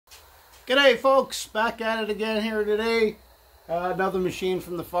G'day folks, back at it again here today. Another machine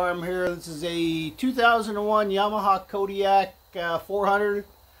from the farm here. This is a 2001 Yamaha Kodiak 400.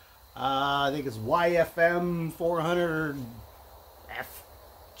 I think it's YFM400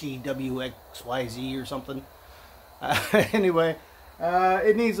 FGWXYZ or something. Anyway,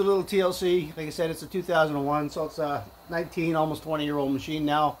 it needs a little TLC. Like I said, it's a 2001, so it's a 19, almost 20-year-old machine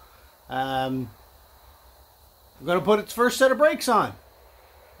now. I'm going to put its first set of brakes on.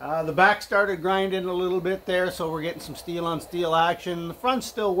 The back started grinding a little bit there, so we're getting some steel on steel action. The fronts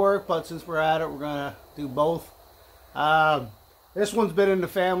still work, but since we're at it, we're going to do both. This one's been in the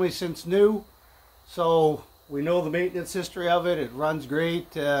family since new, so we know the maintenance history of it. It runs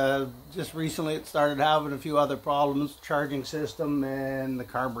great. Just recently it started having a few other problems, charging system, and the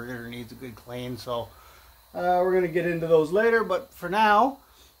carburetor needs a good clean. So we're going to get into those later, but for now,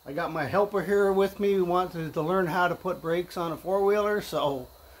 I got my helper here with me. We wanted to learn how to put brakes on a four-wheeler, so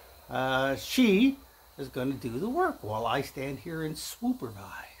she is going to do the work while I stand here and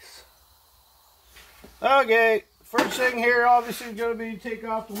supervise. Okay, first thing here obviously is going to be take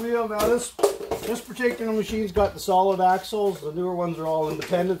off the wheel. Now this particular machine's got the solid axles. The newer ones are all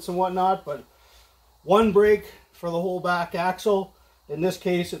independents and whatnot, but one brake for the whole back axle. In this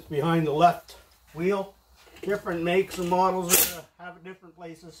case, it's behind the left wheel. Different makes and models have it different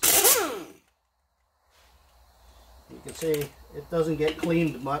places. You can see it doesn't get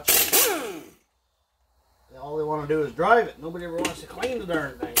cleaned much. All they want to do is drive it. Nobody ever wants to clean the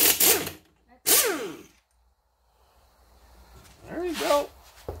darn thing. There you go.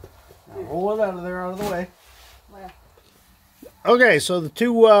 Now roll it out of there, out of the way. Okay, so the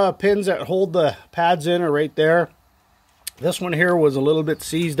two pins that hold the pads in are right there. This one here was a little bit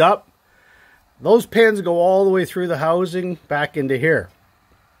seized up. Those pins go all the way through the housing back into here.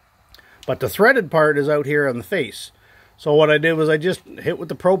 But the threaded part is out here on the face. So what I did was I just hit with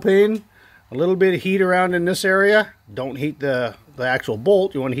the propane, a little bit of heat around in this area. Don't heat the actual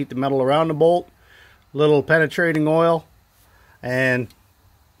bolt. You want to heat the metal around the bolt. A little penetrating oil. And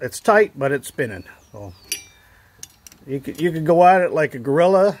it's tight, but it's spinning. So you could go at it like a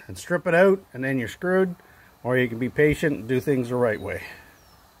gorilla and strip it out, and then you're screwed. Or you can be patient and do things the right way.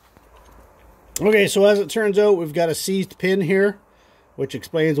 Okay, so as it turns out, we've got a seized pin here, which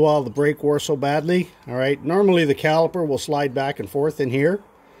explains why the brake wore so badly. All right, normally the caliper will slide back and forth in here.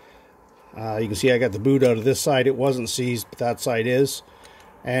 You can see I got the boot out of this side. It wasn't seized, but that side is.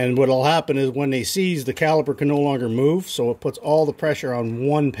 And what will happen is when they seize, the caliper can no longer move, so it puts all the pressure on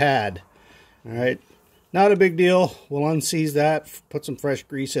one pad. All right, not a big deal. We'll unseize that, put some fresh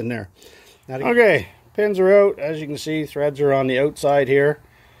grease in there. Okay, pins are out. As you can see, threads are on the outside here.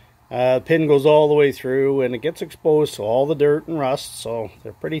 The pin goes all the way through, and it gets exposed to all the dirt and rust, so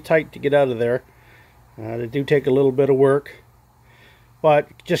they're pretty tight to get out of there. They do take a little bit of work,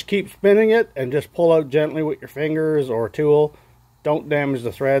 but just keep spinning it and just pull out gently with your fingers or a tool. Don't damage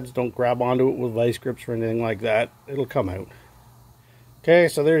the threads. Don't grab onto it with vice grips or anything like that. It'll come out. Okay,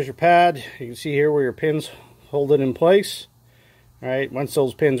 so there's your pad. You can see here where your pins hold it in place. All right, once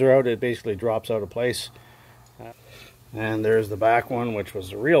those pins are out, it basically drops out of place. And there's the back one, which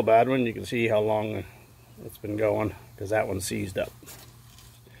was a real bad one. You can see how long it's been going because that one's seized up.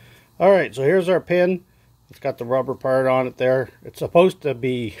 Alright, so here's our pin. It's got the rubber part on it there. It's supposed to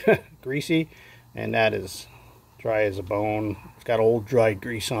be greasy, and that is dry as a bone. It's got old dried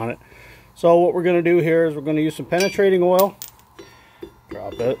grease on it. So what we're going to do here is we're going to use some penetrating oil.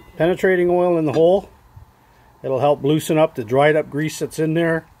 Drop it. Penetrating oil in the hole. It'll help loosen up the dried up grease that's in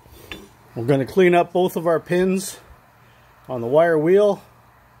there. We're going to clean up both of our pins on the wire wheel,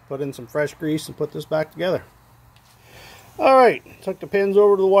 put in some fresh grease, and put this back together. Alright, took the pins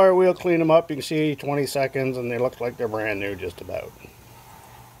over to the wire wheel, clean them up. You can see 20 seconds and they look like they're brand new just about.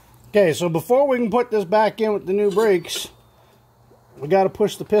 Okay, so before we can put this back in with the new brakes, we got to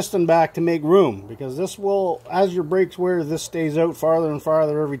push the piston back to make room, because this will, as your brakes wear, this stays out farther and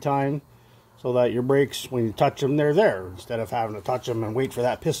farther every time, so that your brakes, when you touch them, they're there, instead of having to touch them and wait for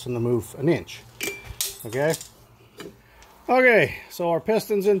that piston to move an inch. Okay? Okay, so our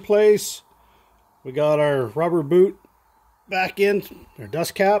piston's in place. We got our rubber boot back in, our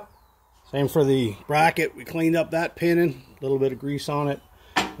dust cap. Same for the bracket. We cleaned up that pin, a little bit of grease on it.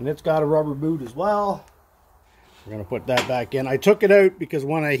 And it's got a rubber boot as well. We're going to put that back in. I took it out because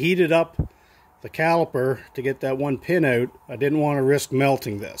when I heated up the caliper to get that one pin out, I didn't want to risk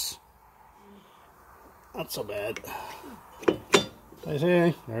melting this. Not so bad. I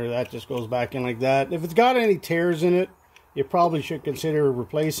see, there, that just goes back in like that. If it's got any tears in it, you probably should consider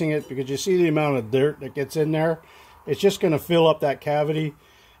replacing it, because you see the amount of dirt that gets in there. It's just going to fill up that cavity,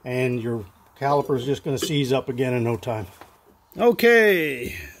 and your caliper is just going to seize up again in no time.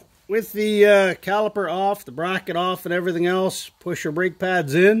 Okay, with the caliper off, the bracket off and everything else, push your brake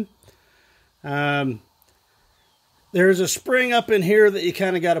pads in. There's a spring up in here that you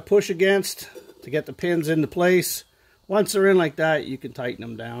kind of got to push against to get the pins into place. Once they're in like that, you can tighten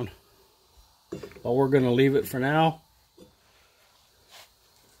them down. But we're going to leave it for now.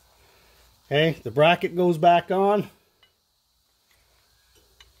 Okay, the bracket goes back on.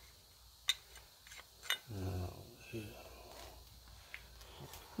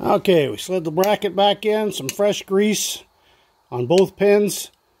 Okay, we slid the bracket back in, some fresh grease on both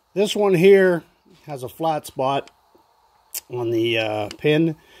pins. This one here has a flat spot on the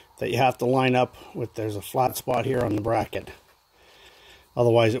pin that you have to line up with. There's a flat spot here on the bracket.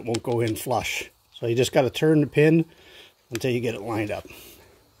 Otherwise it won't go in flush. So you just got to turn the pin until you get it lined up.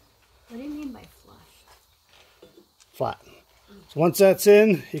 What do you mean by flush? Flat. So once that's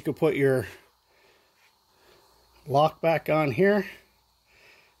in, you can put your lock back on here.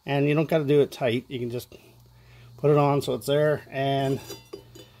 And you don't got to do it tight. You can just put it on so it's there and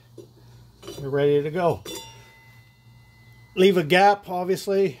you're ready to go. Leave a gap,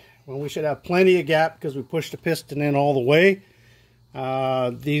 obviously. Well, we should have plenty of gap because we pushed the piston in all the way.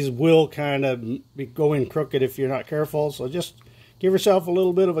 These will kind of be going crooked if you're not careful. So just give yourself a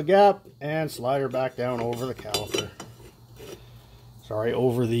little bit of a gap and slide her back down over the caliper. Sorry,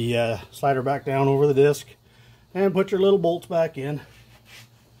 over the slide her back down over the disc. And put your little bolts back in.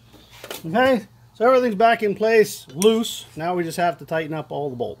 Okay, so everything's back in place, loose. Now we just have to tighten up all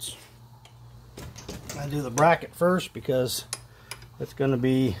the bolts. I do the bracket first because it's going to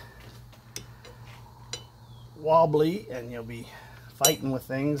be wobbly and you'll be fighting with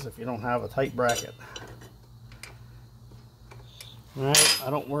things if you don't have a tight bracket. Alright,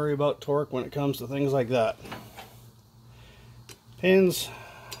 I don't worry about torque when it comes to things like that. Pins,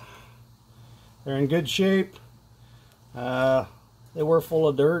 they're in good shape. They were full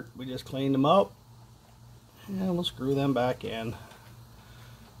of dirt. We just cleaned them up. And we'll screw them back in.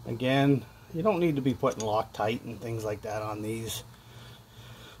 Again, you don't need to be putting Loctite and things like that on these.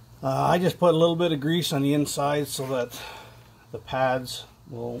 I just put a little bit of grease on the inside so that the pads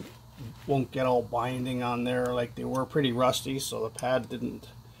won't get all binding on there. Like, they were pretty rusty, so the pad didn't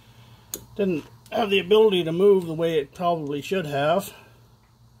have the ability to move the way it probably should have.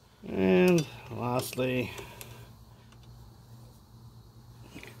 And lastly,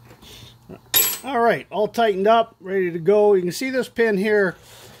 alright, all tightened up, ready to go. You can see this pin here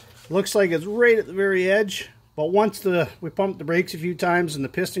looks like it's right at the very edge, but once we pump the brakes a few times and the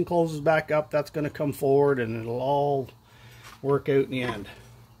piston closes back up, that's going to come forward and it'll all work out in the end.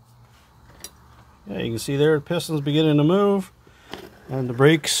 Yeah, you can see there the piston's beginning to move and the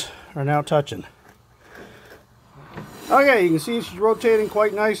brakes are now touching. Okay, you can see she's rotating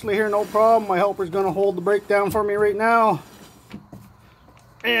quite nicely here, no problem. My helper's going to hold the brake down for me right now.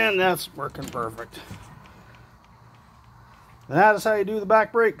 And that's working perfect. And that is how you do the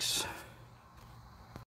back brakes.